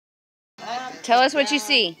Tell us what you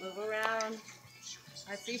see. Move around.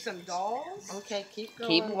 I see some dolls. Okay, keep going.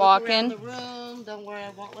 Keep Look walking. around the room. Don't worry, I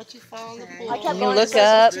won't let you fall in the pool. You can look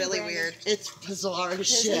up. It's really weird. It's bizarre as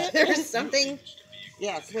shit. There's something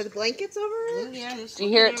Yes. with blankets over it. Yeah, Do you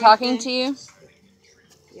hear it talking to you?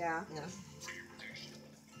 Yeah. Yeah.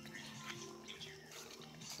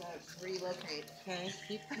 So relocate. Okay,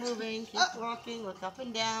 keep moving, keep walking, look up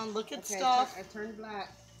and down, look at Okay, stuff. I turned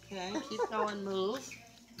black. Okay, keep going, move.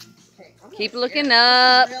 Okay, I'm Keep not looking scared.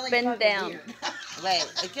 up This is really and fucking down. weird.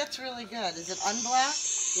 Wait, it gets really good. Is it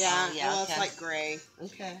unblack? Yeah, Oh, yeah, well, okay. it's like gray.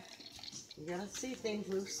 Okay. You're gonna see things.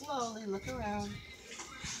 Move slowly. Look around.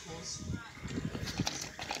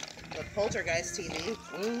 The Poltergeist TV.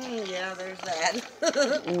 Yeah, there's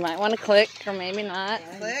that. You might want to click, or maybe not.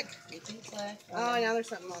 Click. You can click. Oh, now there's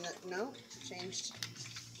something on it. No, changed.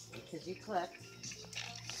 Because you click.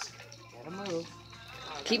 Gotta move.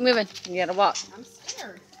 Keep moving. You gotta walk. I'm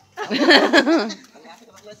scared. I'm not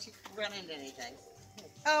gonna let you run into anything.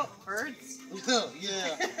 Oh, birds. Oh,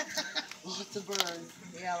 yeah. Lots of birds.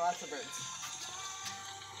 Yeah, lots of birds.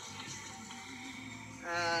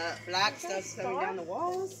 Black stuff's coming down the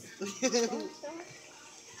walls. Okay,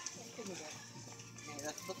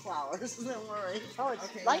 that's the flowers. Don't worry. Oh, it's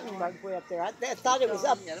Okay, lightning bugs way up there. I thought it was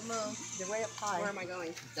up. You gotta move. They're way up high. Where am I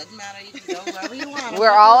going? Doesn't matter. You can go wherever you want.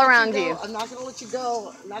 We're all around you. I'm not gonna let you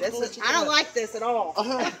go. I'm not gonna let you I don't like this at all.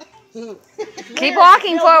 Keep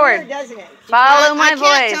walking forward. Weird, doesn't it? Follow my I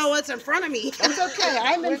can't tell voice. what's in front of me. It's okay.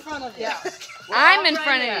 I'm in front of you. I'm in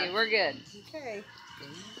front of you. We're good. Okay.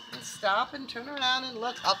 Stop and turn around and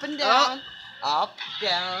look up and down. Up,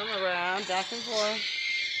 down, around, back and forth.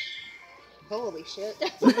 Holy shit.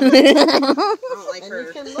 I I don't like And her.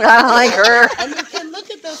 you can look don't like her. and you can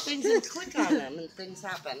look at those things and click on them and things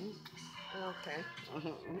happen. Okay.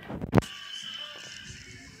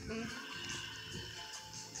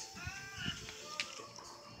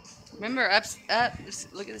 Remember, up,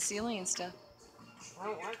 just look at the ceiling and stuff. I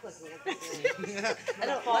don't like looking at this. I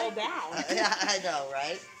don't Fall like down. Yeah, I know,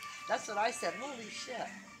 right? That's what I said. Holy shit.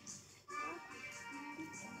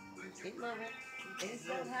 Keep moving. Things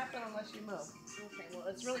don't happen unless you move. Okay, well,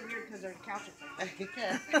 it's really weird because there's couches like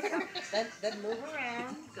Okay. then move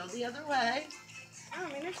around. Go the other way. Oh,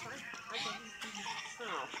 I mean, it's fine. Okay.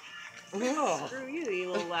 Oh, Oh. screw you,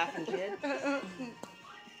 you little laughing kid.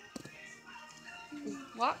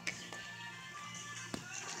 Walk.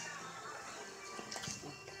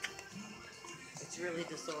 It's really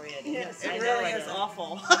disorienting. Yes, I it know really it is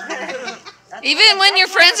awful. That's Even when your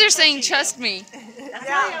friends are saying, "Trust me." That's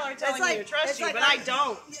Yeah. why y'all are telling like- me to trust it's you, like but I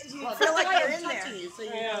don't. You Well, feel like that's you're why in I'm there. touching you, so you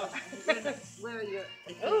Yeah. know where you're.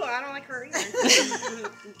 Ooh, I don't like her either.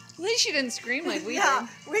 At least you didn't scream like we Yeah,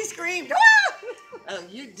 did. we screamed. "Ah!" Oh,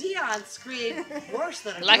 you Dion screamed worse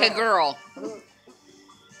than a Like a girl. girl.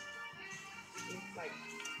 Like,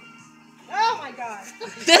 oh my god.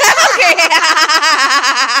 Okay.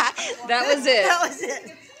 That was it. That was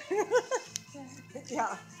it.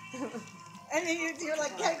 Yeah. And then you're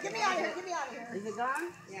like, get me out of here, get me out of here. Is it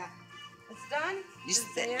gone? Yeah. It's done?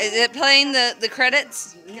 Is it playing the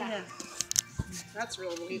credits? Yeah. That's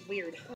really weird.